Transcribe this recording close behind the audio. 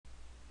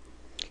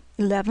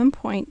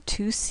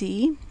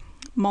11.2c,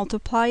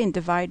 multiply and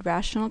divide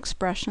rational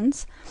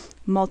expressions.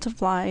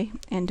 Multiply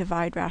and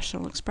divide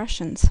rational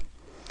expressions.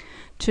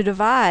 To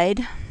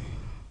divide,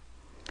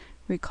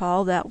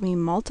 recall that we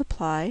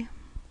multiply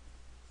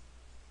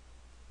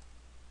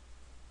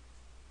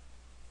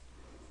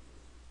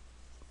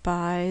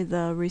by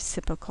the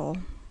reciprocal.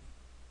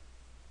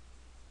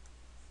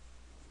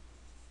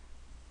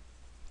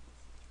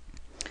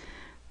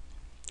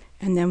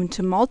 And then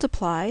to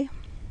multiply,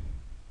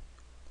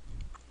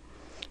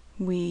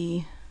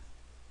 we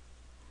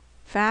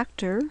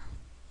factor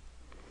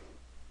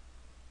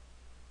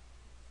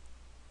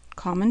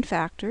common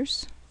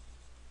factors,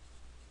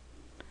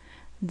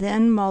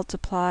 then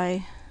multiply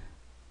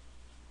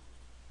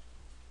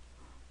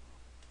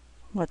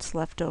what's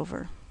left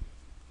over.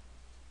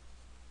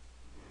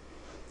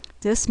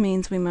 This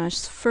means we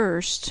must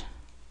first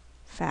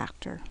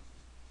factor.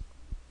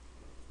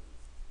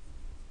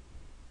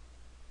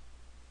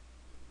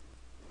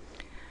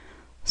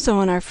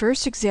 So in our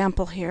first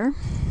example here,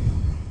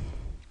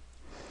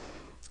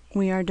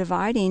 we are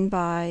dividing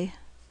by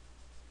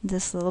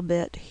this little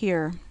bit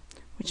here,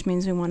 which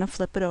means we want to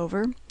flip it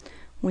over.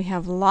 We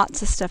have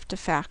lots of stuff to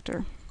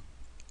factor.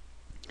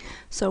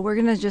 So we're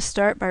going to just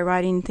start by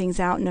writing things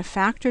out in a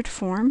factored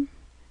form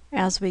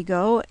as we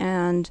go,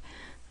 and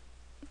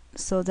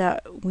so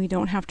that we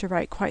don't have to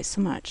write quite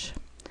so much.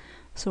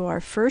 So our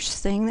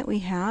first thing that we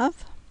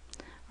have,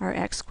 our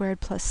x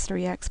squared plus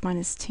 3x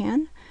minus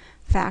 10,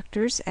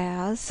 factors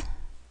as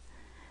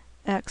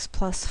x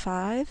plus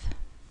 5,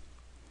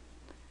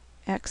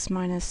 x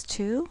minus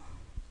 2,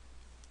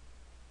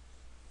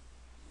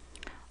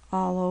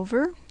 all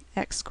over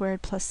x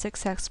squared plus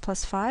 6x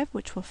plus 5,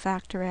 which will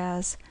factor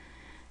as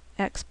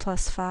x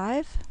plus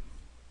 5,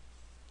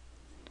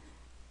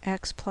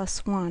 x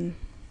plus 1,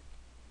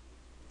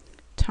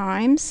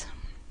 times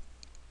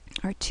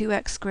our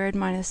 2x squared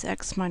minus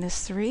x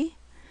minus 3,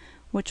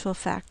 which will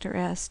factor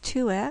as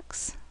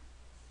 2x.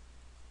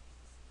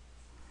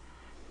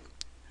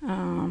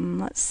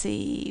 Let's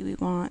see, we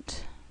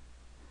want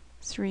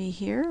 3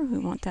 here. We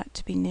want that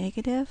to be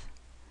negative,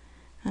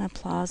 and a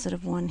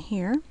positive 1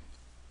 here.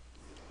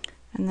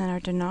 And then our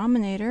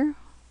denominator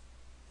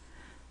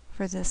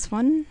for this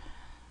one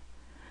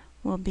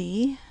will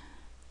be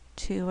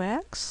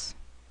 2x.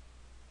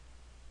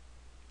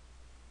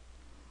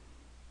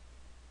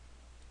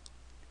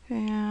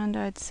 And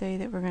I'd say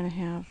that we're going to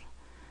have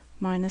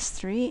minus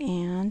 3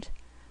 and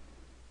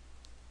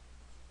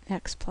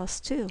x plus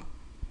 2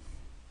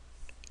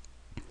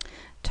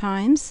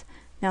 times,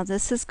 now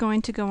this is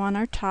going to go on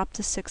our top,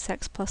 the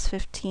 6x plus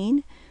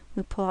 15.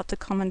 We pull out the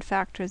common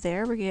factor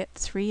there, we get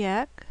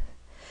 3x,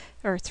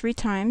 or 3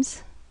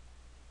 times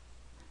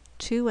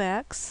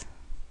 2x.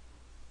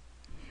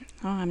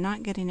 Oh, I'm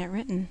not getting it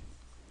written.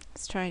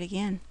 Let's try it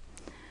again.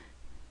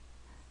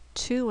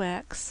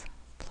 2x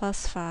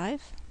plus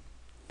 5.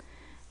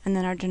 And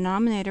then our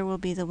denominator will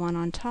be the one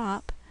on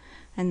top,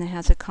 and that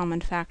has a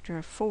common factor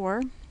of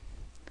 4,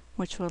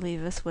 which will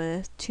leave us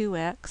with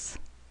 2x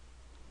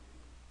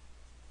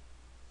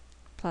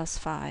plus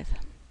 5.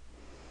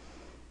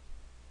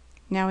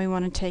 Now we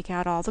want to take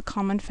out all the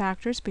common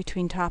factors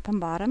between top and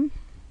bottom.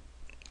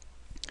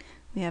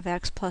 We have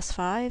x plus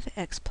 5,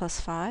 x plus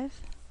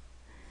 5,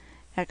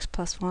 x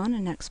plus 1,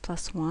 and x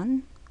plus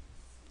 1.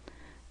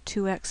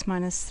 2x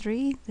minus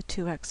 3, the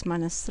 2x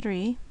minus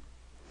 3,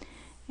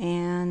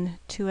 and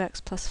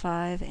 2x plus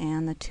 5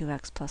 and the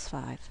 2x plus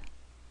 5.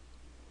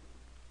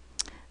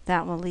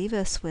 That will leave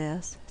us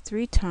with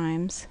 3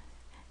 times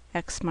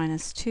x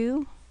minus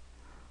 2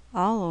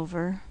 all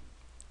over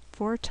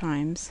 4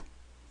 times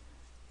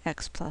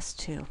x plus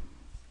 2.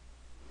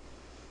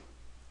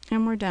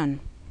 And we're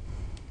done.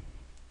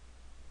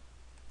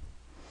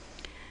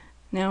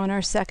 Now in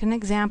our second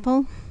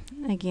example,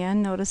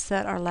 again, notice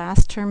that our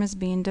last term is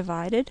being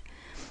divided.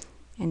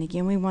 And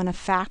again, we want to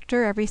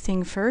factor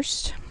everything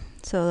first.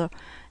 So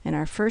in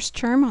our first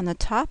term on the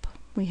top,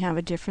 we have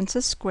a difference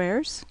of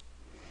squares,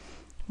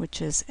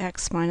 which is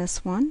x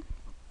minus 1,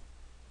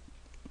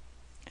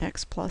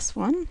 x plus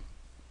 1.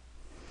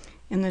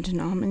 In the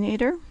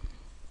denominator,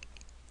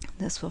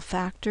 this will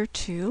factor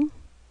to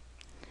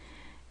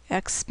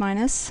x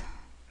minus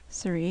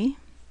 3,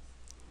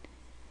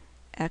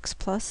 x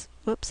plus,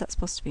 whoops, that's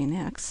supposed to be an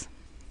x,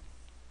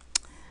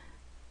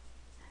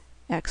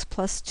 x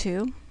plus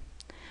 2.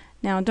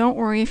 Now don't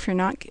worry if you're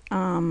not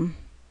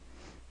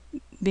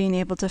being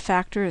able to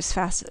factor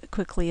as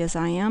quickly as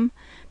I am.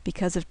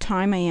 Because of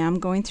time, I am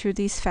going through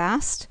these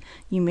fast.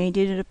 You may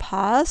need to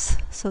pause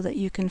so that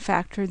you can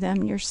factor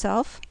them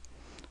yourself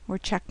or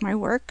check my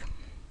work.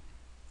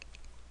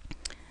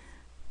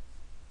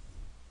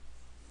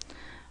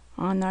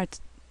 On our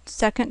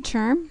second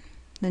term,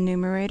 the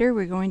numerator,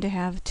 we're going to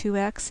have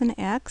 2x and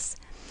x.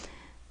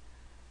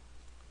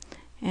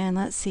 And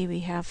let's see,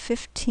 we have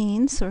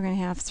 15, so we're going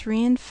to have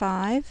 3 and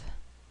 5.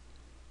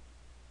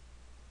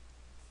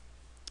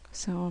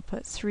 So we'll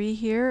put 3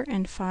 here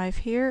and 5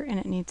 here, and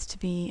it needs to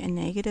be a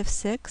negative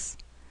 6.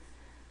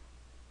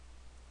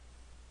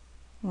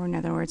 Or in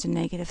other words, a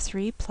negative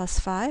 3 plus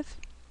 5.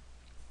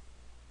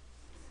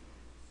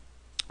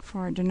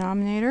 For our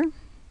denominator,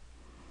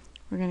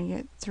 we're going to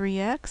get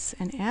 3x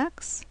and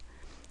x,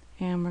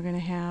 and we're going to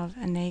have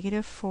a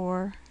negative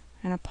 4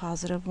 and a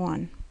positive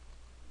 1.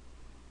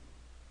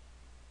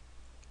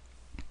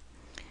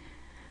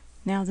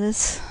 Now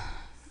this,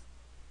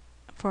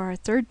 for our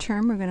third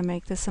term, we're going to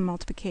make this a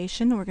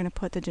multiplication. We're going to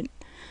put the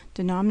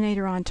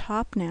denominator on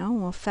top now,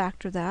 and we'll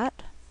factor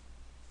that.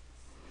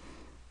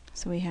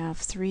 So we have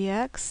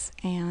 3x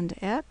and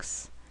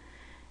x,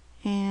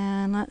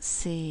 and let's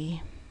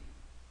see,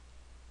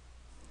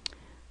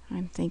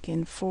 I'm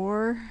thinking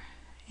 4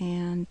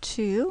 and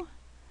 2,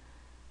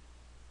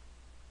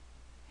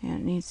 and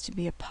it needs to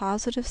be a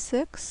positive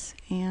 6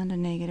 and a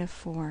negative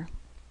 4,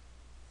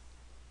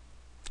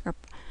 or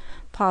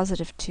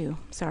positive 2,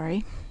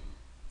 sorry.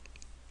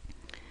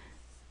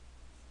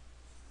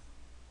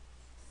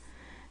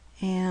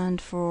 And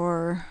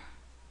for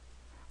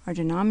our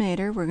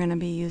denominator, we're going to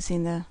be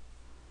using the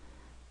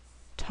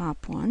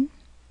top one.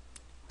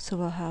 So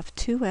we'll have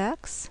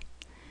 2x,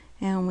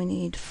 and we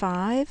need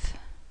 5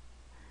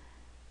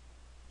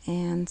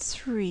 and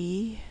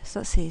 3. So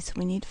let's see, so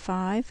we need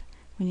 5.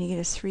 We need to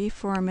get a 3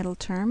 for our middle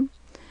term.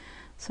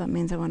 So that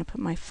means I want to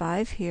put my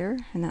 5 here,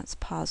 and that's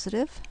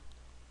positive,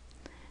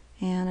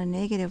 and a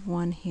negative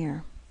 1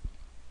 here.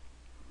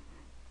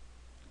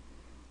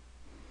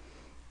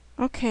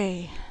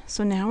 Okay,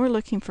 so now we're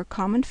looking for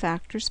common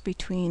factors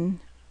between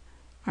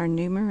our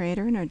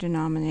numerator and our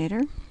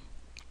denominator.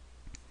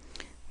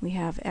 We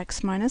have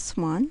x minus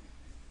 1,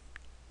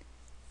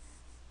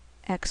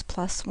 x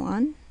plus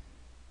 1,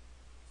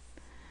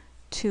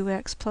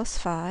 2x plus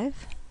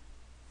 5,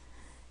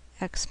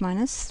 x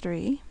minus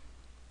 3,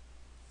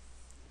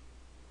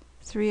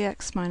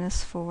 3x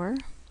minus 4,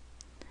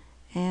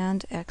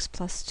 and x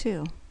plus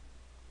 2.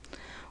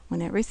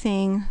 When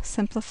everything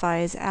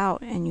simplifies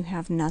out and you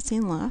have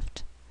nothing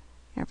left,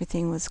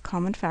 everything was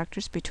common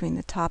factors between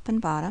the top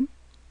and bottom,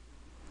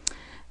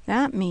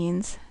 that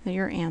means that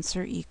your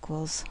answer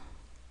equals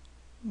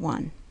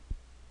 1.